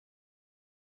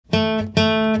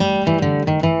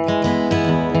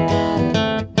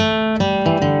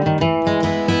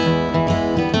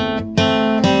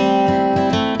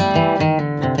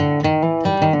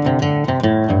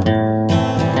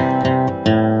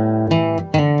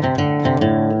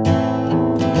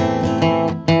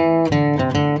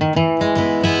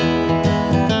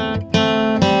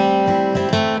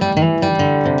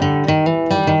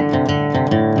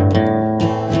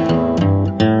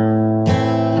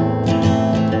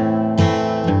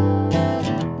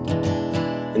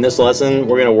In this lesson,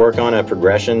 we're going to work on a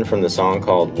progression from the song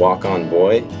called Walk On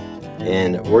Boy,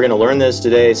 and we're going to learn this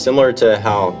today similar to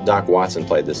how Doc Watson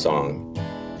played this song.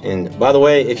 And by the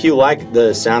way, if you like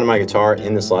the sound of my guitar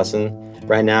in this lesson,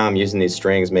 right now I'm using these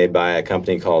strings made by a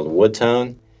company called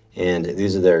Woodtone, and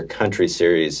these are their Country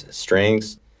Series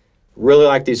strings. Really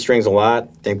like these strings a lot.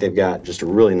 I think they've got just a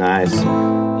really nice,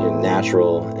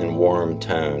 natural and warm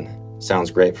tone. Sounds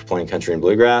great for playing country and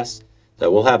bluegrass. So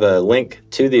we'll have a link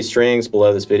to these strings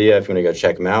below this video if you want to go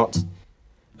check them out.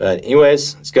 But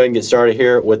anyways, let's go ahead and get started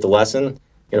here with the lesson. I'm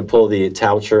going to pull the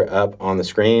tablature up on the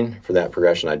screen for that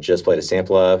progression I just played a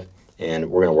sample of, and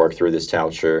we're going to work through this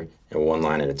tablature in one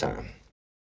line at a time.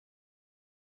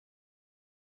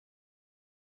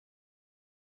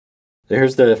 So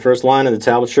here's the first line of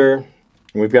the tablature.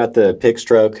 We've got the pick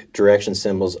stroke direction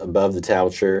symbols above the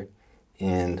tablature,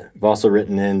 and I've also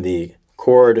written in the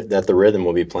chord that the rhythm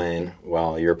will be playing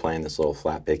while you're playing this little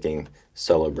flat picking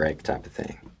solo break type of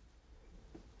thing.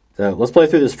 So let's play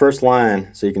through this first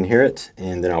line so you can hear it,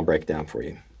 and then I'll break it down for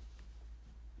you.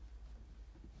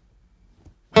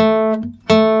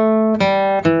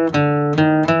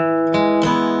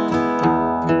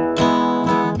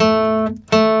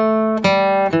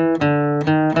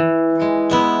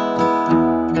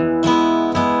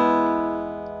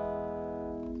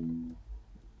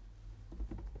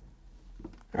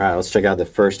 All right, let's check out the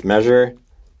first measure.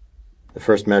 The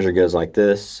first measure goes like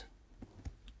this.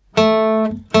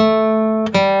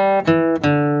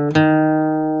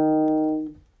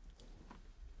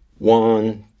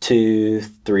 1, 2,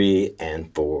 3,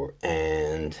 and 4,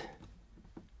 and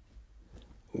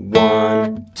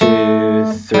 1,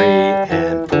 2, 3,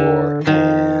 and 4,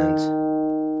 and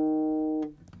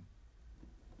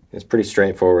it's pretty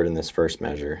straightforward in this first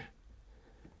measure.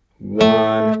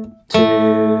 1, 2,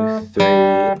 3,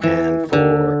 and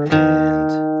 4, and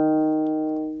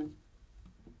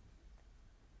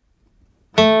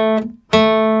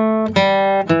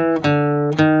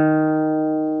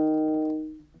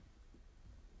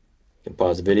you can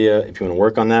pause the video if you want to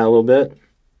work on that a little bit.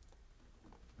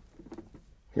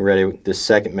 You're ready with this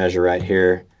second measure right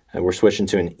here. We're switching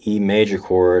to an E major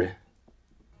chord.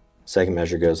 Second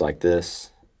measure goes like this.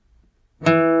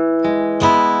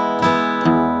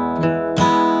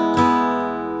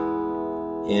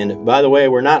 And by the way,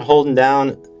 we're not holding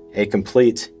down a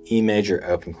complete E major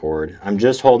open chord. I'm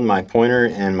just holding my pointer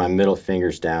and my middle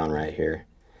fingers down right here.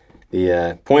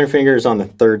 The pointer finger is on the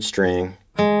 3rd string,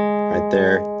 right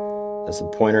there. That's the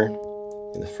pointer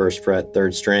in the 1st fret,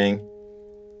 3rd string.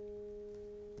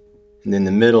 And then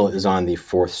the middle is on the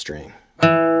 4th string.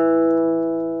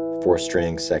 4th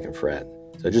string, 2nd fret.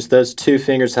 So just those 2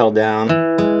 fingers held down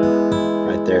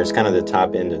right there. It's kind of the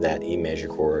top end of that E major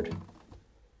chord.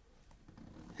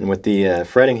 And with the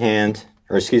fretting hand,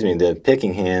 or excuse me, the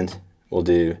picking hand, we'll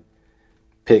do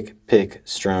pick, pick,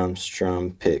 strum,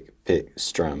 strum, pick, pick,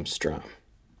 strum, strum.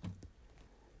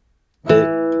 Pick,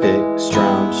 pick,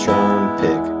 strum, strum,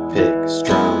 pick, pick,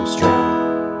 strum, strum.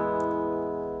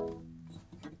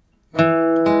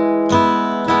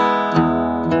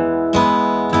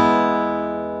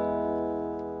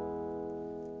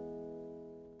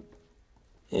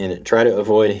 And try to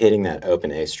avoid hitting that open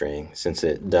A string since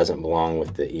it doesn't belong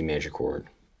with the E major chord.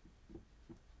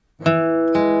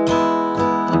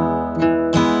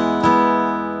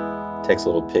 Takes a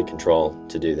little pick control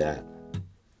to do that.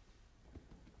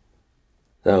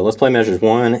 So let's play measures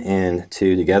 1 and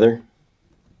 2 together.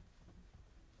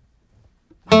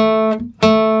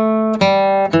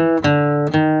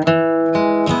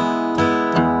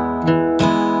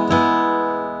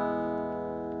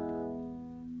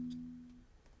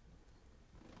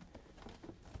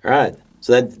 All right,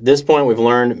 so at this point we've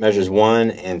learned measures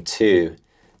 1 and 2.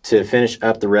 To finish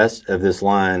up the rest of this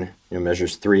line,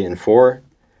 measures 3 and 4,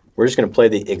 we're just going to play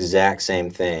the exact same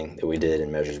thing that we did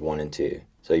in measures 1 and 2.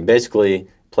 So you basically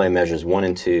play measures 1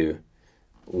 and 2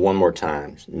 one more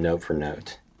time, note for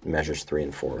note, measures 3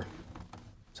 and 4.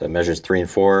 So measures 3 and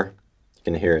 4, you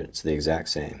can hear it, it's the exact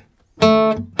same.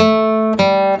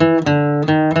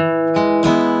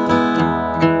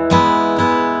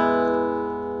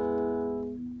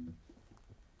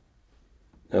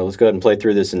 So let's go ahead and play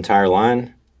through this entire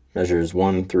line, measures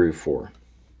 1 through 4.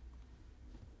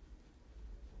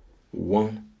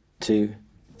 1, 2,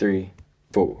 3,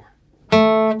 4.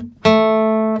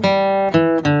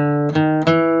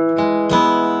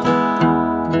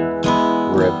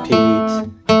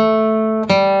 Repeat.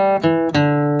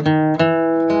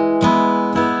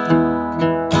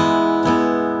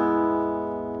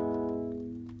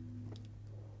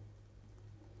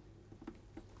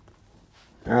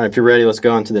 All right, if you're ready, let's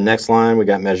go on to the next line. We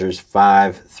got measures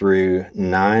 5 through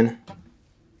 9.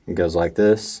 It goes like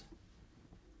this.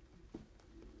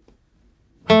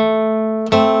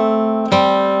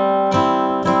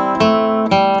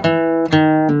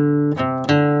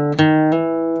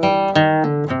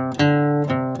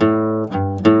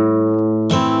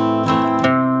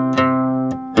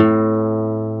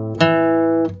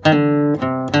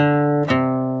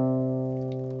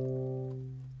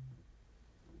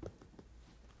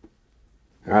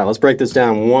 All right, let's break this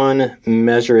down one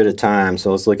measure at a time.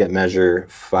 So let's look at measure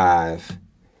 5.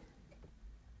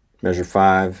 Measure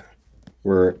 5,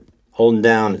 we're holding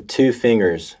down 2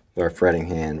 fingers with our fretting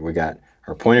hand. We got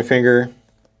our pointer finger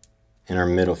and our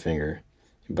middle finger.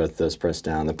 Both of those pressed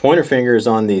down. The pointer finger is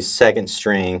on the 2nd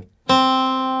string,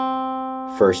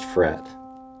 1st fret.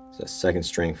 So 2nd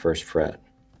string, 1st fret.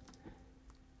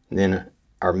 And then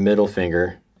our middle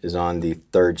finger is on the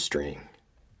 3rd string,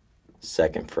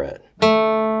 2nd fret.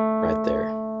 Right there.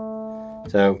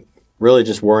 So really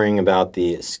just worrying about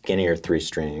the skinnier 3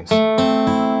 strings.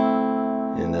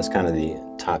 And that's kind of the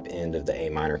top end of the A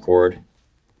minor chord.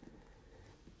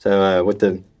 So with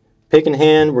the picking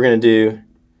hand, we're going to do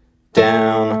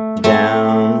down,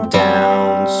 down,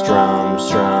 down, strum,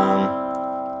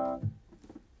 strum.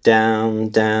 Down,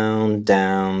 down,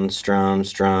 down, strum,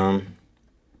 strum.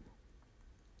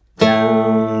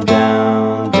 Down,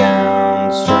 down,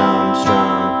 down, strum, strum.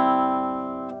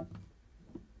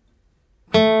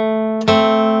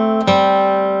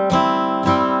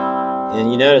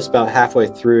 And you notice about halfway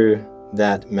through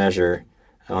that measure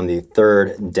on the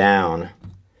 3rd down,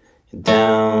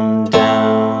 down,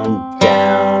 down,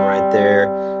 down, right there,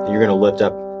 you're going to lift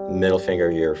up the middle finger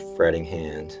of your fretting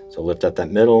hand. So lift up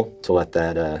that middle to let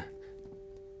that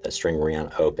that string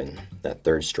round open, that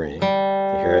 3rd string. You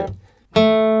hear it?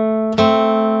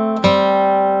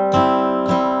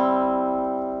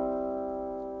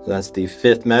 So that's the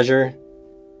 5th measure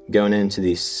going into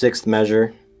the 6th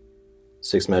measure.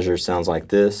 6th measure sounds like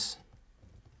this.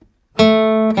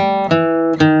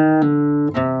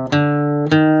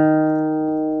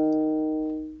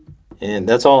 And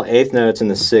that's all 8th notes in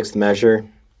the 6th measure.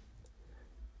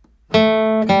 So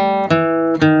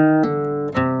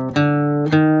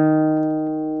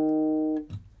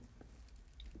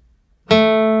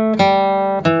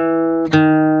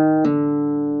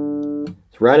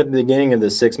right at the beginning of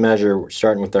the 6th measure, we're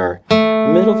starting with our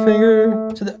middle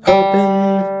finger to the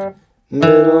open,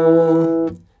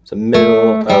 middle, so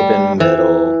middle, open,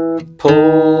 middle,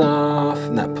 pull off,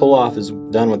 and that pull off is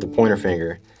done with the pointer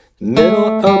finger.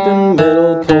 Middle, open,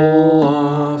 middle, pull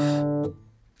off.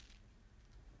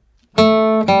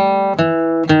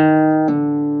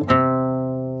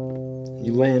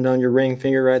 You land on your ring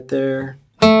finger right there.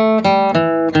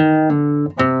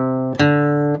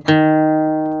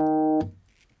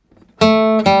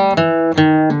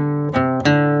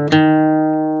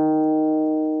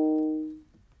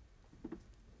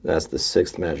 That's the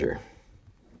 6th measure.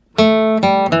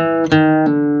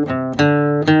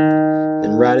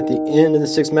 And right at the end of the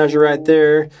 6th measure right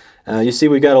there, you see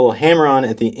we got a little hammer on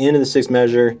at the end of the 6th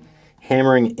measure,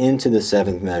 hammering into the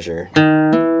 7th measure.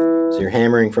 So you're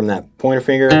hammering from that pointer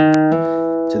finger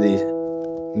to the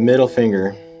middle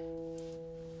finger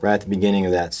right at the beginning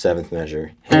of that 7th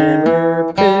measure.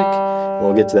 Hammer, pick.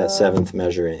 We'll get to that 7th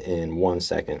measure in 1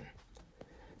 second.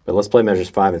 But let's play measures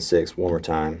 5 and 6 one more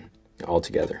time, all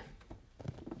together.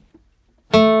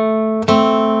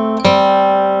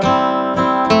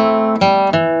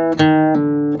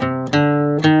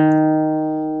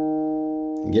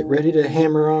 Get ready to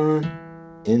hammer on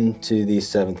into the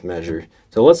 7th measure.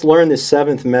 So let's learn the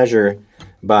 7th measure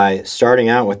by starting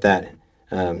out with that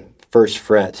 1st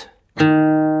fret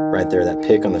right there, that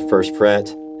pick on the 1st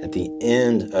fret at the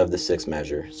end of the 6th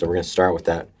measure. So we're going to start with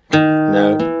that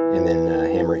note and then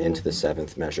hammer into the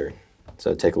 7th measure.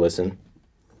 So take a listen.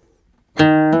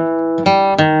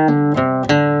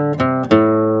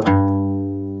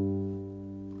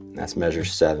 That's measure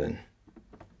 7.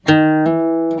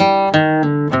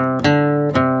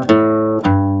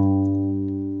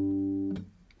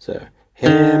 So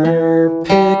hammer,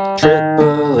 pick,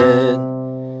 triplet,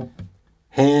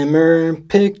 hammer,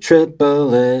 pick,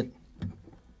 triplet,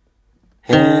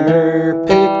 hammer,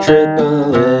 pick,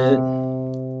 triplet.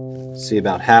 See,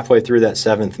 about halfway through that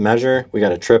 7th measure, we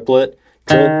got a triplet,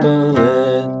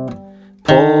 triplet,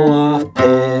 pull off,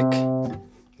 pick,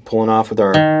 pulling off with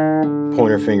our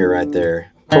pointer finger right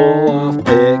there, pull off,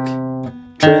 pick,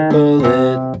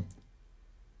 triplet,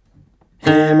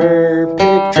 hammer,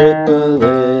 pick,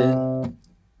 triplet,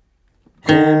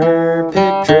 hammer,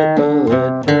 pick,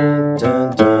 triplet, dun,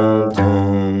 dun, dun,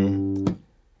 dun.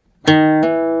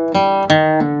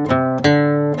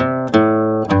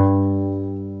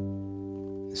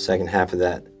 The second half of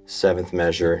that 7th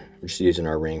measure. We're just using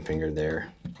our ring finger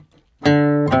there.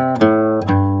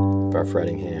 Our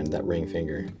fretting hand, that ring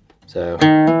finger. So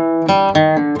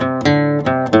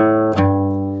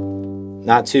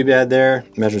not too bad there.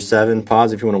 Measure 7.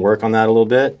 Pause if you want to work on that a little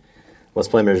bit. Let's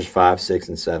play measures 5, 6,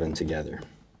 and 7 together.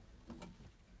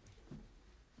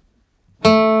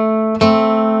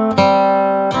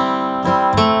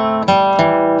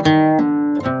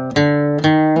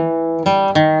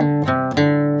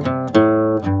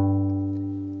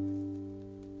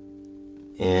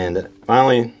 And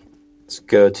finally, let's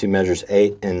go to measures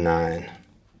 8 and 9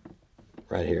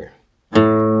 right here.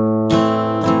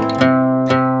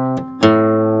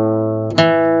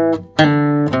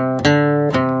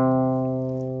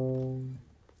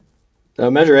 So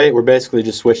measure 8, we're basically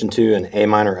just switching to an A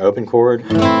minor open chord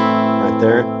right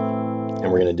there.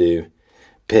 And we're going to do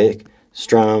pick,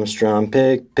 strum, strum,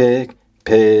 pick, pick,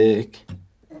 pick.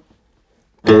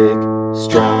 Pick,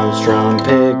 strum, strum,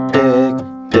 pick, pick,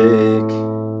 pick.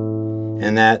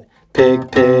 And that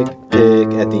pick, pick,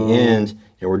 pick at the end,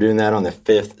 and we're doing that on the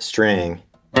 5th string.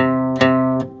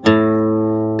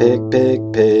 Pick, pick,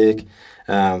 pick.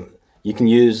 You can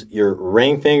use your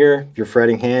ring finger, your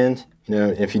fretting hand. You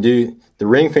know, if you do the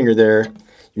ring finger there,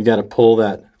 you got to pull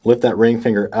that, lift that ring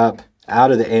finger up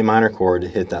out of the A minor chord to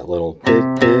hit that little pick,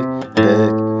 pick,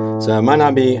 pick. So it might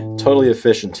not be totally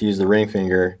efficient to use the ring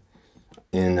finger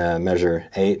in measure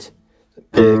 8.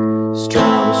 Pick,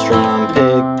 strum, strum,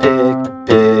 pick, pick,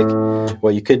 pick.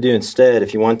 What you could do instead,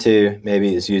 if you want to,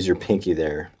 maybe is use your pinky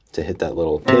there to hit that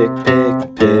little pick,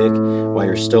 pick, pick, while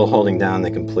you're still holding down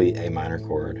the complete A minor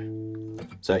chord.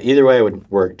 So either way would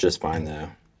work just fine though.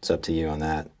 It's up to you on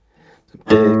that. So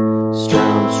pick,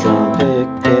 strum, strum, pick,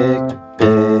 pick,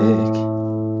 pick.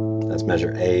 That's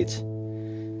measure 8.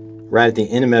 Right at the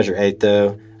end of measure 8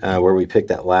 though, where we pick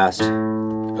that last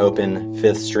open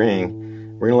 5th string,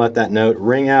 we're going to let that note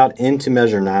ring out into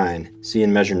measure 9. See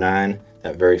in measure 9,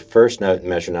 that very first note in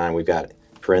measure 9, we've got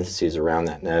parentheses around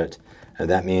that note.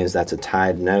 That means that's a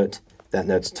tied note. That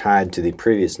note's tied to the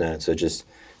previous note, so it just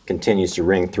continues to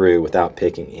ring through without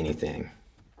picking anything.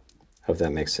 Hope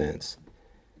that makes sense.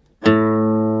 Pick,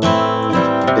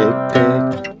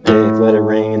 pick, pick, let it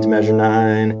ring into measure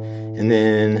 9, and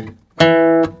then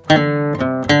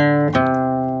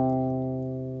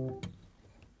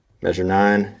measure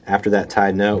 9. After that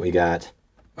tied note, we got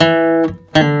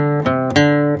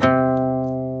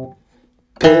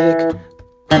pick,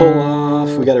 pull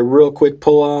off. We got a real quick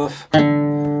pull off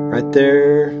right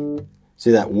there.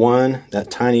 See that 1,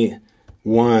 that tiny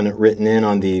 1 written in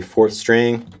on the 4th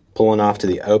string, pulling off to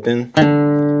the open.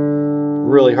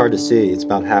 Really hard to see. It's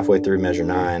about halfway through measure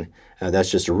 9. That's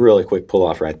just a really quick pull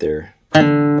off right there.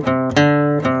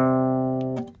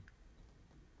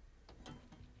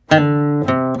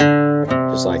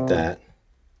 Just like that.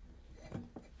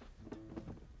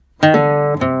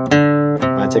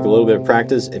 Might take a little bit of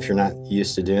practice if you're not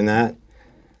used to doing that.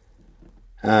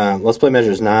 Let's play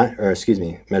measures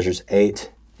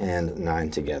 8 and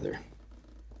 9 together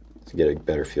to get a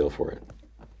better feel for it.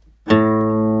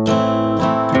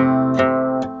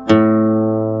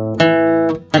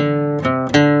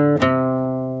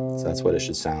 So that's what it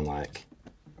should sound like.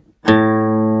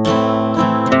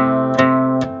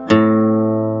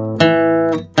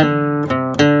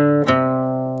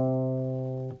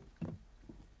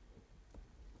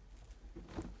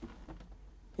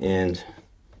 And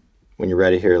when you're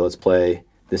ready here, let's play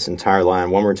this entire line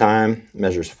one more time,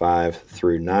 measures 5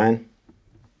 through 9.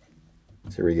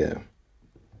 So here we go.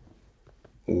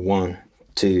 1,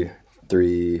 2,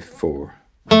 3, 4.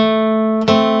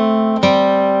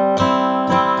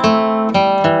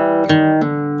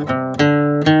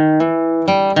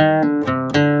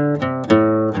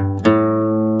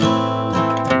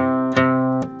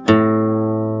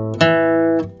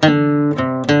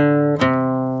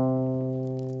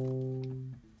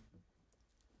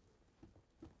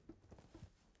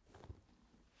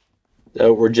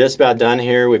 So we're just about done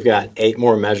here. We've got 8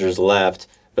 more measures left,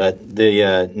 but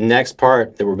the next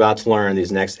part that we're about to learn,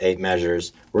 these next 8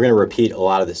 measures, we're going to repeat a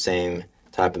lot of the same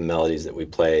type of melodies that we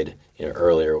played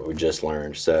earlier, what we just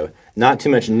learned. So not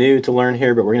too much new to learn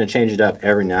here, but we're going to change it up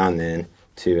every now and then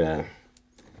to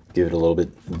give it a little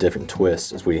bit different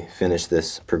twist as we finish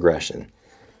this progression.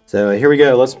 So here we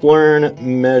go. Let's learn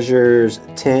measures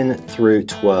 10 through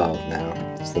 12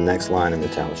 now. It's the next line in the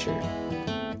tablature.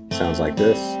 Sounds like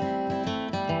this.